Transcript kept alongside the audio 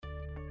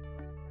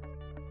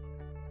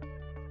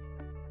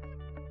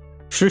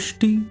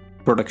சிருஷ்டி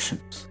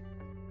புரொடக்ஷன்ஸ்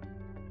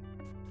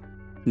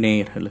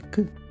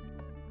நேயர்களுக்கு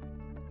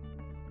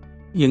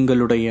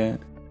எங்களுடைய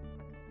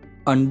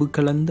அன்பு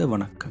கலந்த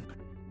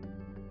வணக்கங்கள்.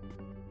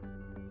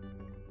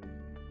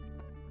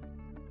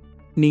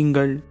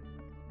 நீங்கள்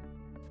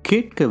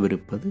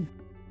கேட்கவிருப்பது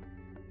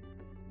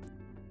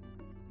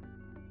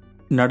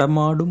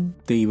நடமாடும்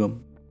தெய்வம்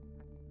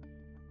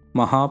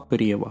மகா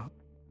பெரியவா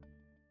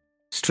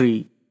ஸ்ரீ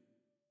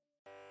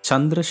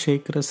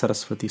சந்திரசேகர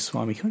சரஸ்வதி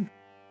சுவாமிகள்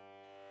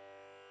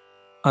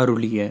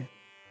அருளிய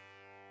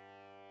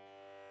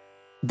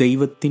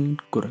தெய்வத்தின்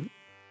குரல்.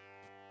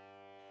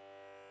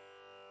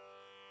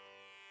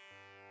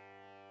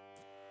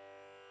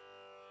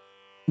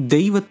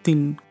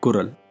 தெய்வத்தின்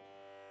குரல்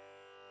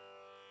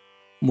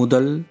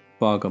முதல்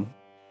பாகம்.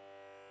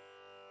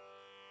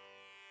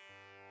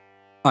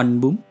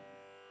 அன்பும்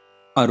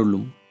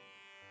அருளும்.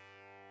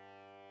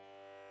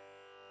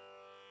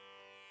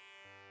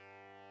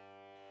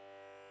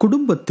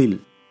 குடும்பத்தில்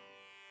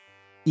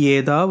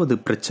ஏதாவது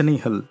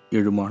பிரச்சனைகள்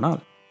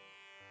எழுமானால்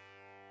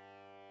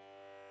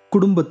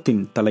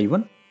குடும்பத்தின்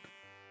தலைவன்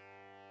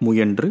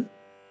முயன்று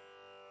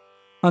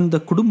அந்த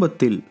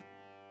குடும்பத்தில்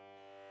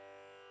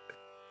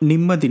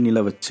நிம்மதி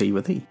நிலவச்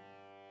செய்வதை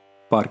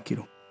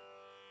பார்க்கிறோம்.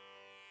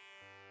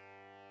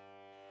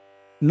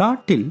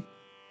 நாட்டில்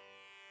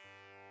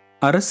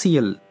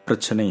அரசியல்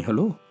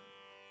பிரச்சனைகளோ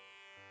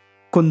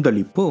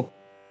கொந்தளிப்போ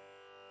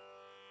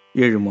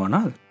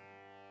எழுமானால்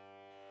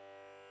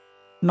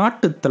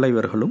நாட்டுத்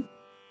தலைவர்களும்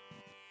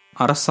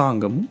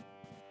அரசாங்கமும்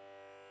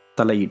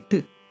தலையிட்டு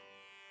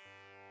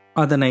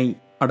அதனை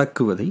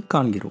அடக்குவதை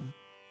காண்கிறோம்.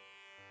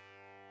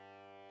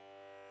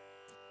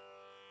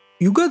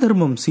 யுக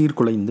தர்மம்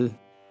சீர்குலைந்து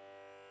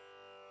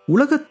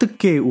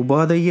உலகத்துக்கே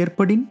உபாதை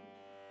ஏற்படின்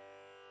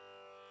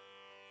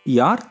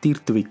யார்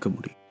தீர்த்து வைக்க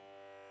முடியும்?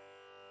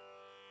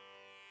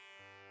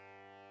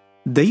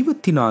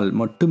 தெய்வத்தினால்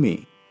மட்டுமே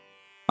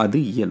அது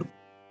இயலும்.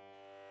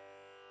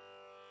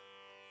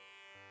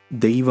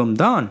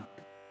 தெய்வம்தான்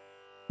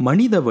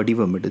மனித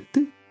வடிவம் எடுத்து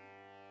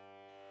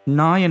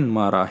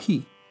நாயன்மாராகி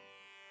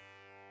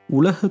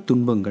உலக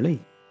துன்பங்களை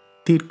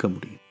தீர்க்க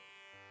முடியும்.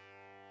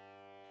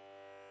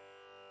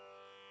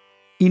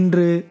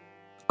 இன்று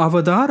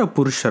அவதார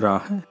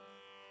புருஷராக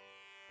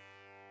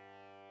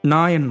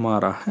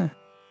நாயன்மாராக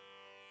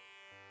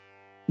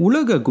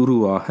உலக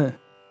குருவாக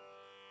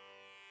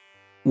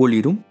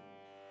ஒளிரும்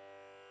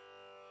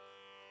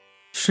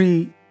ஸ்ரீ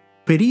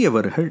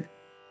பெரியவர்கள்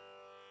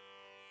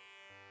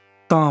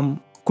தாம்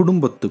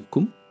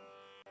குடும்பத்துக்கும்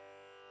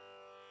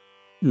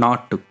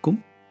நாட்டுக்கும்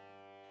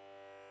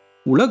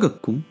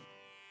உலகுக்கும்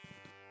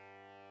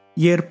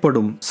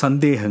ஏற்படும்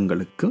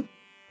சந்தேகங்களுக்கு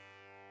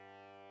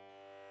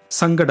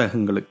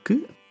சங்கடங்களுக்கு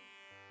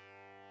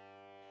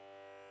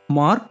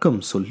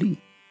மார்க்கம் சொல்லி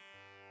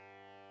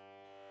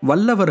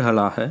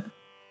வல்லவர்களாக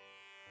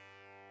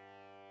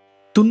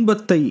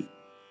துன்பத்தை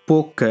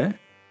போக்க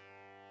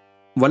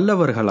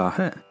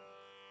வல்லவர்களாக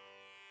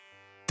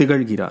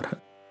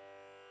திகழ்கிறார்கள்.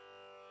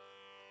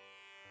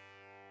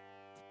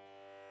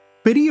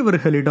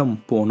 பெரியவர்களிடம்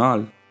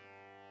போனால்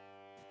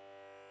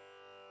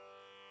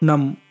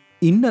நம்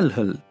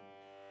இன்னல்கள்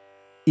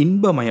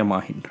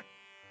இன்பமயமாகின்றன.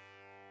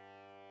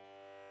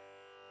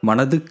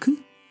 மனதுக்கு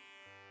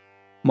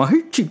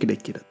மகிழ்ச்சி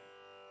கிடைக்கிறது.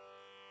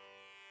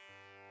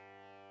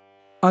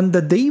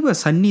 அந்த தெய்வ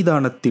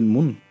சந்நிதானத்தின்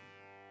முன்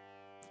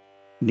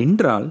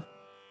நின்றால்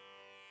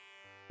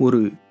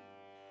ஒரு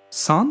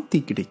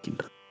சாந்தி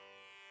கிடைக்கின்றது.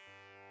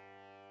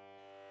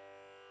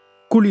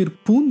 குளிர்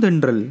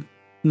பூந்தென்றல்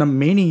நம்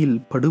மேனியில்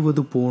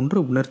படுவது போன்ற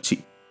உணர்ச்சி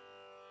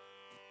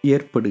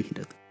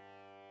ஏற்படுகிறது.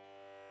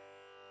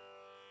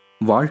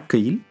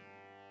 வாழ்க்கையில்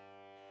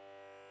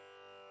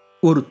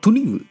ஒரு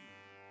துணிவு,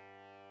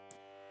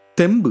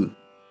 தெம்பு,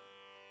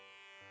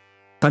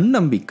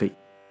 தன்னம்பிக்கை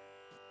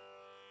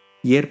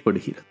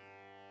ஏற்படுகிறது.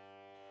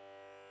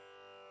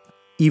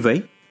 இவை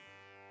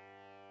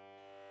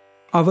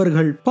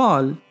அவர்கள்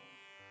பால்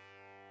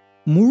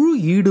முழு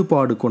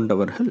ஈடுபாடு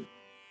கொண்டவர்கள்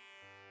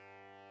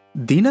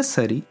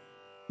தினசரி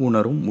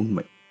உணரும்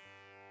உண்மை.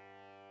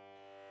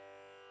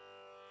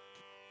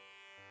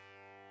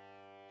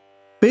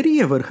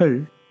 பெரியவர்கள்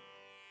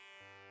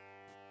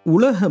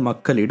உலக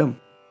மக்களிடம்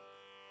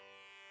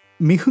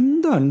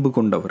மிகுந்த அன்பு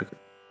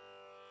கொண்டவர்கள்.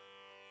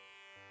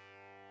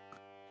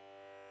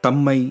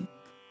 தம்மை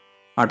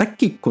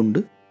அடக்கிக்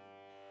கொண்டு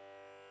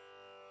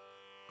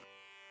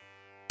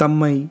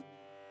தம்மை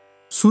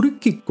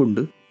சுருக்கிக்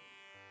கொண்டு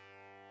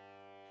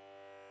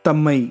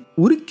தம்மை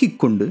உருக்கிக்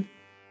கொண்டு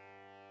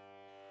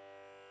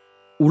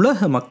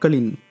உலக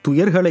மக்களின்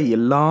துயர்களை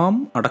எல்லாம்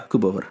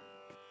அடக்குபவர்,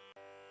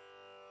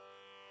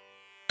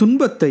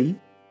 துன்பத்தை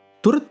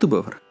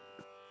துரத்துபவர்.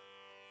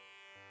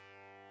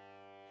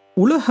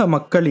 உலக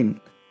மக்களின்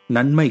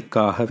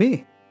நன்மைக்காகவே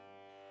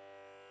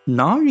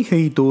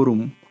நாழிகை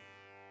தோறும்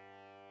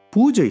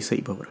பூஜை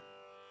செய்பவர்.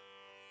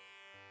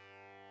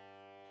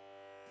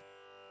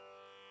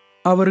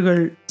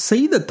 அவர்கள்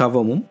செய்த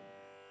தவமும்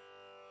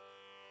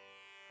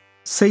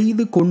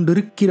செய்து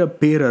கொண்டிருக்கிற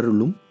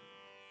பேரருளும்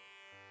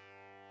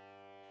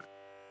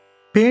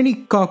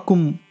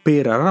பேணிக்காக்கும்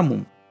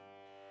பேரறமும்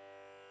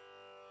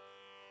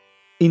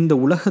இந்த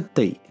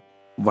உலகத்தை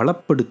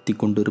வளப்படுத்தி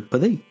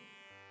கொண்டிருப்பதை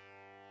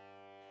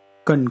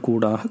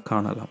கண்கூடாக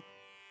காணலாம்.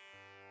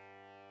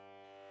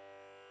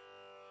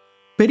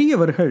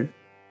 பெரியவர்கள்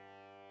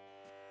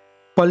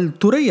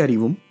பல்துறை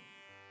அறிவும்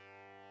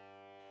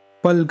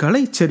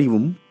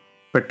பல்கலைச்செறிவும்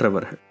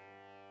பெற்றவர்கள்.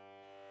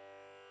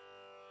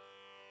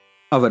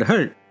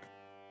 அவர்கள்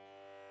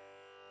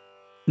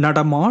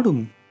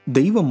நடமாடும்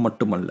தெய்வம்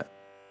மட்டுமல்ல,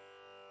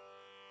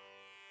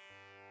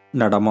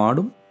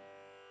 நடமாடும்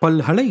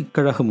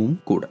பல்கலைக்கழகமும்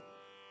கூட.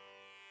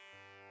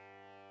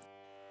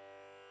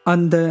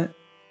 அந்த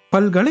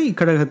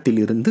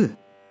பல்கலைக்கழகத்திலிருந்து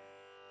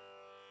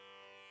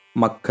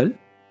மக்கள்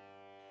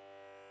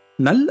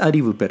நல்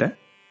அறிவு பெற,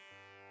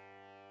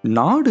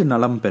 நாடு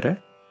நலம் பெற,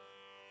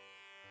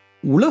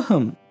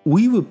 உலகம்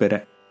உய்வு பெற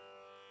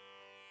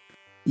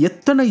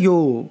எத்தனையோ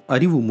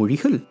அறிவு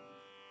மொழிகள்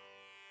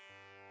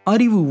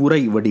அறிவு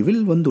உரை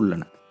வடிவில்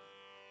வந்துள்ளன.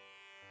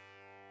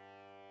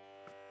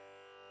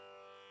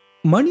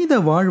 மனித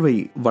வாழ்வை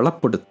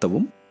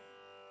வளப்படுத்தவும்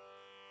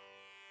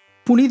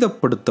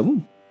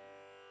புனிதப்படுத்தவும்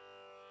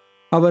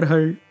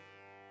அவர்கள்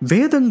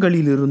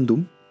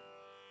வேதங்களிலிருந்தும்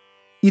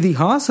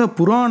இதிகாச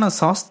புராண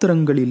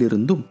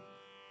சாஸ்திரங்களிலிருந்தும்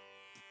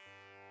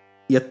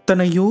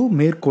எத்தனையோ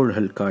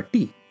மேற்கோள்கள்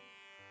காட்டி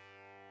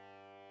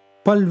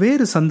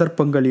பல்வேறு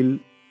சந்தர்ப்பங்களில்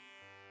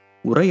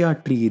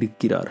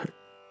உரையாற்றியிருக்கிறார்கள்.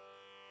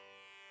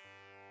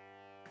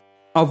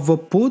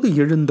 அவ்வப்போது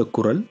எழுந்த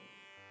குரல்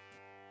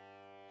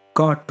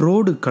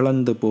காற்றோடு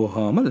கலந்து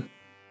போகாமல்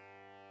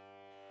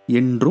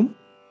என்றும்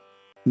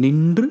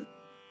நின்று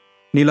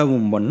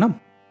நிலவும் வண்ணம்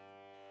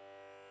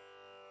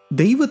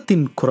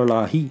தெய்வத்தின்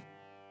குரலாகி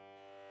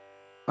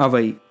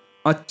அவை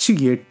அச்சு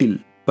ஏட்டில்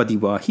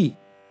பதிவாகி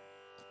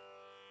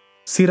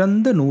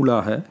சிறந்த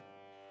நூலாக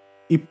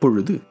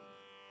இப்பொழுது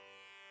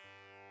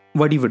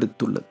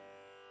வடிவெடுத்துள்ளது.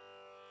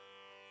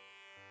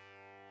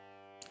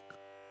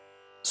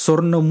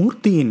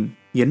 சொர்ணமூர்த்தியின்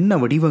எண்ண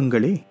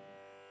வடிவங்களே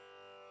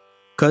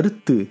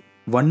கருத்து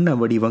வண்ண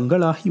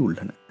வடிவங்களாகி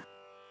உள்ளன.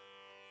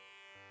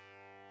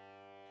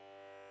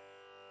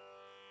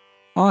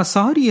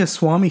 ஆசாரிய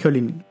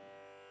சுவாமிகளின்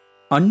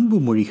அன்பு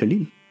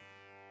மொழிகளில்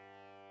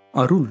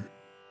அருள்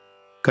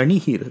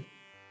கணிகிறது.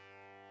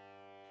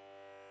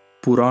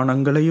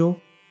 புராணங்களையோ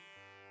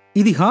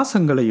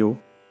இதிகாசங்களையோ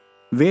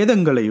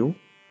வேதங்களையோ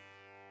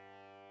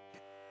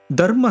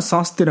தர்ம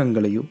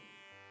சாஸ்திரங்களையோ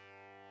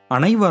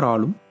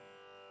அனைவராலும்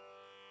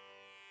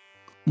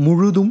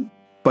முழுதும்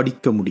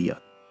படிக்க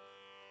முடியாது.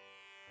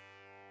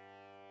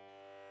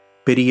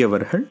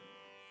 பெரியவர்கள்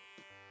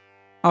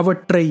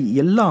அவற்றை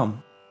எல்லாம்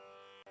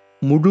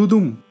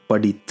முழுதும்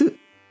படித்து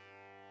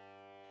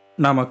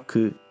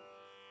நமக்கு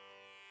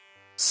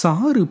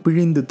சாறு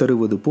பிழிந்து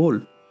தருவது போல்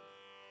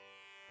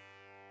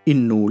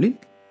இந்நூலில்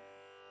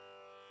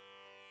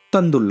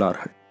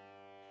தந்துள்ளார்கள்.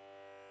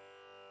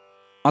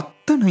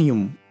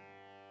 அத்தனையும்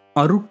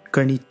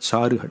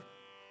அருட்கணிச்சாறுகள்.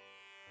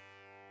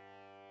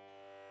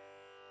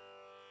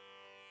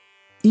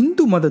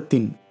 இந்து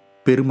மதத்தின்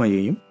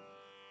பெருமையையும்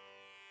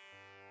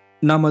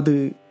நமது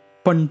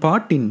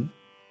பண்பாட்டின்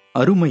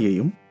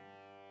அருமையையும்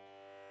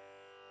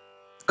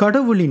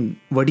கடவுளின்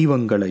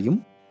வடிவங்களையும்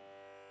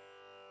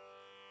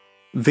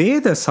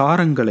வேத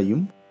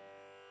சாரங்களையும்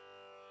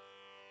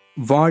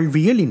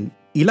வாழ்வியலின்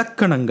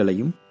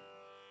இலக்கணங்களையும்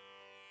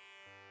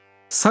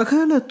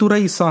சகல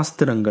துறை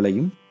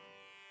சாஸ்திரங்களையும்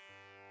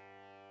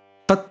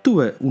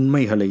தத்துவ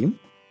உண்மைகளையும்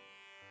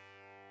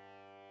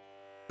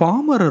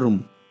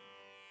பாமரரும்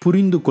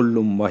புரிந்து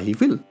கொள்ளும்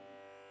வகையில்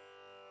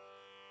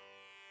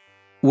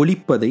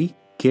ஒலிப்பதை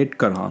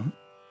கேட்கலாம்,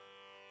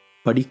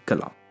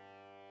 படிக்கலாம்.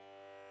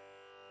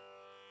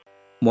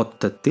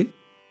 மொத்தத்தில்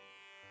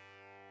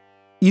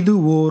இது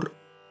ஓர்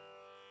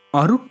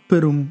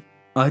அருட்பெரும்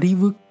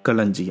அறிவு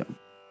களஞ்சியம்.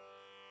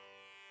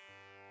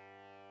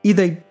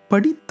 இதை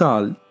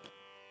படித்தால்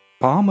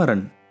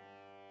பாமரன்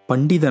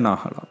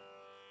பண்டிதனாகலாம்,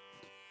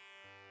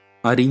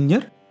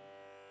 அறிஞர்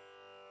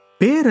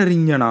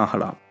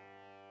பேரறிஞனாகலாம்,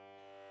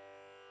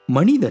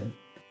 மனிதன்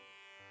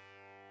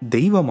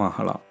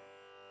தெய்வமாகலாம்.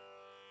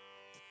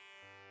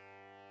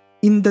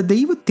 இந்த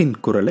தெய்வத்தின்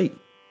குரலை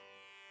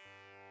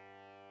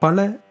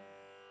பல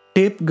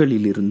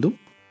டேப்களிலிருந்தும்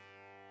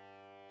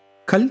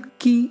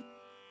கல்கி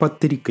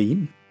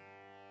பத்திரிகையின்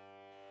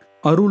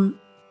அருள்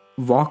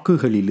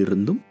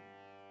வாக்குகளிலிருந்தும்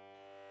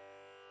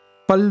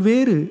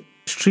பல்வேறு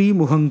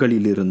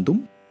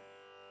ஸ்ரீமுகங்களிலிருந்தும்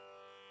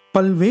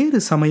பல்வேறு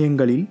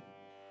சமயங்களில்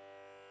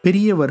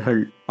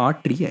பெரியவர்கள்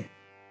ஆற்றிய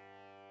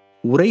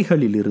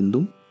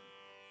உரைகளிலிருந்தும்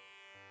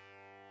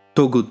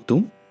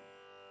தொகுத்தும்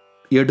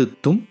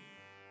எடுத்தும்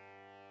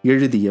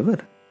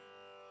எழுதியவர்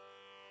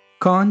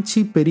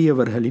காஞ்சி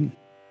பெரியவர்களின்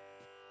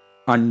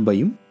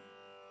அன்பையும்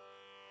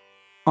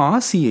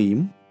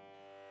ஆசியையும்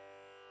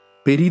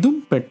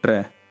பெரிதும் பெற்ற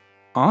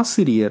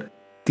ஆசிரியர்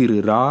திரு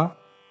ரா.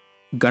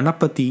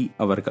 கணபதி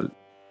அவர்கள்.